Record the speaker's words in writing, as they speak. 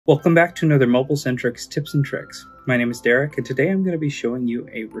Welcome back to another Mobile Centric's Tips and Tricks. My name is Derek, and today I'm going to be showing you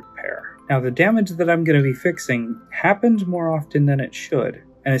a repair. Now, the damage that I'm going to be fixing happens more often than it should,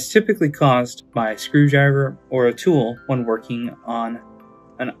 and is typically caused by a screwdriver or a tool when working on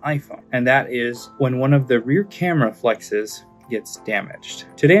an iPhone. And that is when one of the rear camera flexes gets damaged.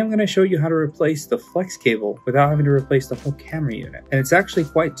 Today I'm going to show you how to replace the flex cable without having to replace the whole camera unit. And it's actually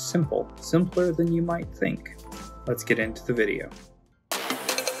quite simple, simpler than you might think. Let's get into the video.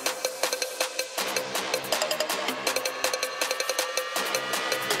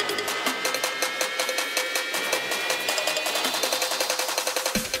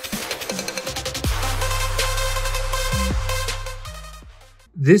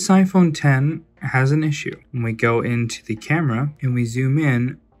 This iPhone X has an issue. When we go into the camera and we zoom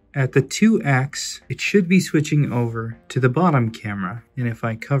in, at the 2x, it should be switching over to the bottom camera. And if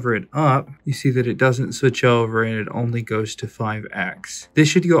I cover it up, you see that it doesn't switch over and it only goes to 5x. This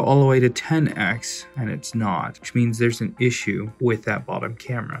should go all the way to 10x, and it's not, which means there's an issue with that bottom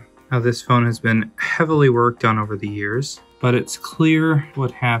camera. Now, this phone has been heavily worked on over the years, but it's clear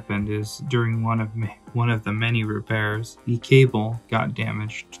what happened is during one of the many repairs, the cable got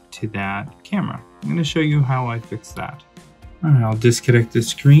damaged to that camera. I'm going to show you how I fixed that. All right, I'll disconnect the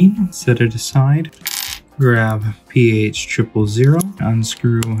screen, set it aside, grab PH000,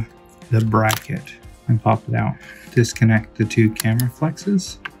 unscrew the bracket and pop it out. Disconnect the two camera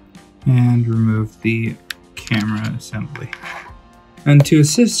flexes and remove the camera assembly. And to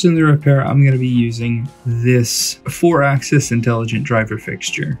assist in the repair, I'm going to be using this 4-axis intelligent driver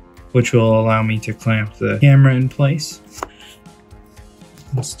fixture, which will allow me to clamp the camera in place.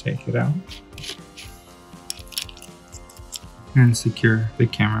 Let's take it out and secure the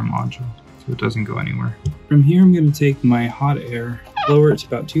camera module so it doesn't go anywhere. From here, I'm going to take my hot air, lower it to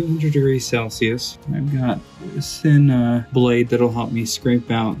about 200 degrees Celsius. I've got this thin blade that'll help me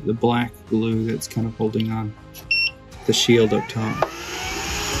scrape out the black glue that's kind of holding on the shield up top.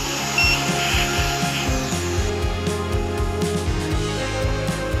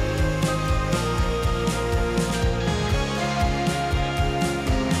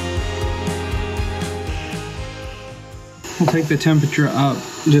 We'll take the temperature up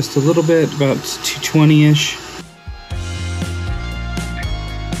just a little bit, about 220-ish.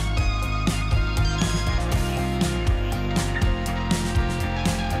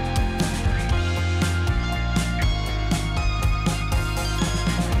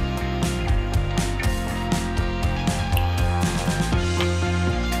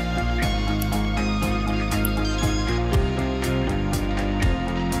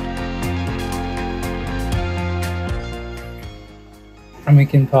 And we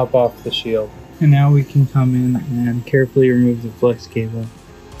can pop off the shield. And now we can come in and carefully remove the flex cable.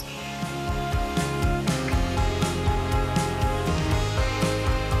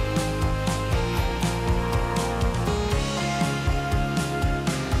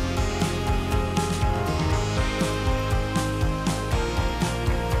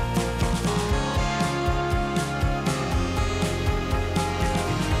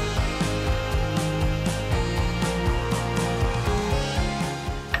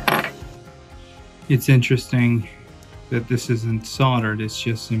 It's interesting that this isn't soldered, it's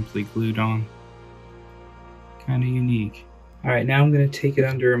just simply glued on. Kind of unique. Alright, now I'm going to take it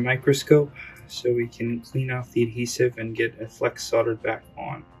under a microscope so we can clean off the adhesive and get a flex soldered back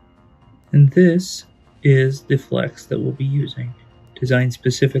on. And this is the flex that we'll be using, designed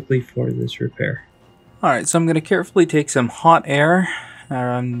specifically for this repair. Alright, so I'm going to carefully take some hot air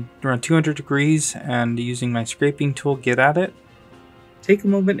around 200 degrees and using my scraping tool, get at it. Take a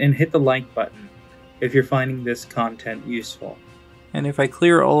moment and hit the like button if you're finding this content useful. And if I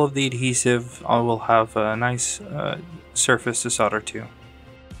clear all of the adhesive, I will have a nice surface to solder to. I'm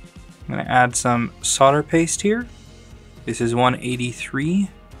going to add some solder paste here. This is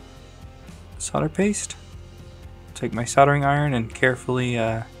 183 solder paste. Take my soldering iron and carefully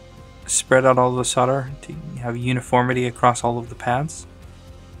spread out all the solder to have uniformity across all of the pads.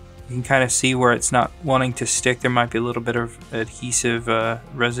 You can kind of see where it's not wanting to stick. There might be a little bit of adhesive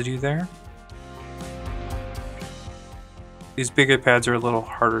residue there. These bigger pads are a little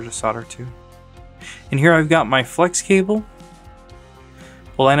harder to solder to. And here I've got my flex cable.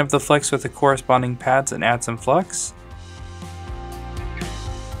 We'll line up the flex with the corresponding pads and add some flux.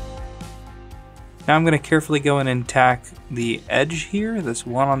 Now I'm going to carefully go in and tack the edge here, this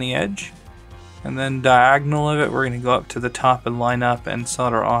one on the edge. And then diagonal of it, we're going to go up to the top and line up and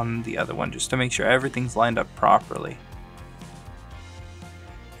solder on the other one just to make sure everything's lined up properly.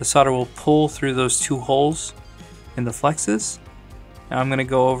 The solder will pull through those two holes in the flexes. Now I'm going to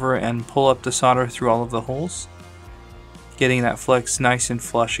go over and pull up the solder through all of the holes. getting that flex nice and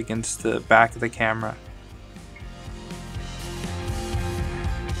flush against the back of the camera.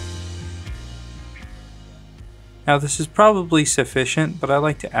 Now this is probably sufficient, but I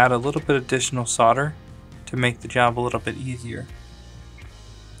like to add a little bit additional solder to make the job a little bit easier.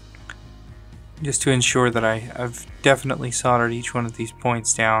 Just to ensure that I've definitely soldered each one of these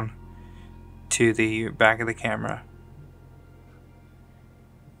points down to the back of the camera.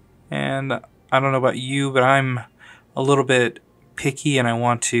 And I don't know about you, but I'm a little bit picky and I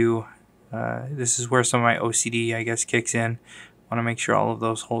want to, this is where some of my OCD I guess kicks in. I want to make sure all of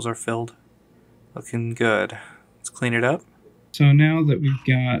those holes are filled. Looking good. Let's clean it up. So now that we've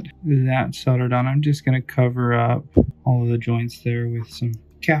got that soldered on, I'm just going to cover up all of the joints there with some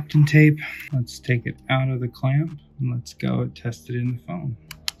Captain tape. Let's take it out of the clamp and let's go test it in the phone.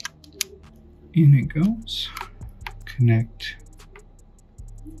 In it goes. Connect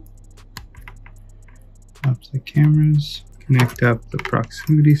up the cameras. Connect up the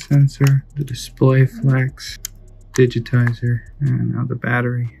proximity sensor, the display flex, digitizer, and now the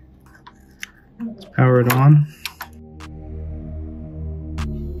battery. Let's power it on.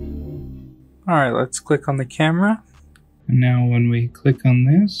 Alright, let's click on the camera. And now when we click on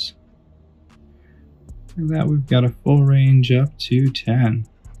this, look at that, we've got a full range up to 10.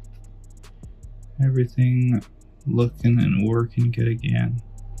 Everything looking and working good again.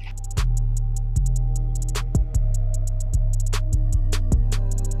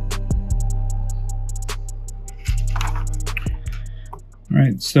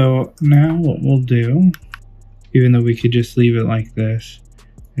 Alright, so now what we'll do, even though we could just leave it like this,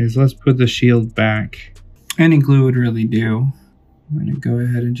 is let's put the shield back. Any glue would really do. I'm going to go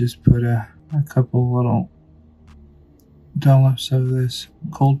ahead and just put a couple little dollops of this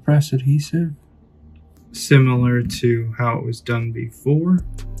cold press adhesive, similar to how it was done before.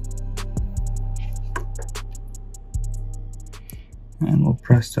 And we'll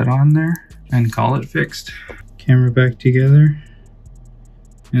press that on there and call it fixed. Camera back together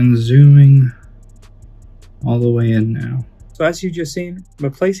and zooming all the way in now. So as you've just seen,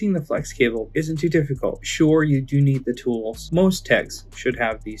 replacing the flex cable isn't too difficult. Sure, you do need the tools. Most techs should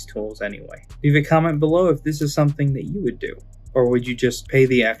have these tools anyway. Leave a comment below if this is something that you would do. Or would you just pay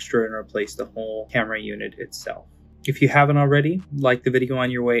the extra and replace the whole camera unit itself? If you haven't already, like the video on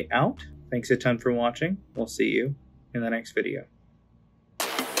your way out. Thanks a ton for watching. We'll see you in the next video.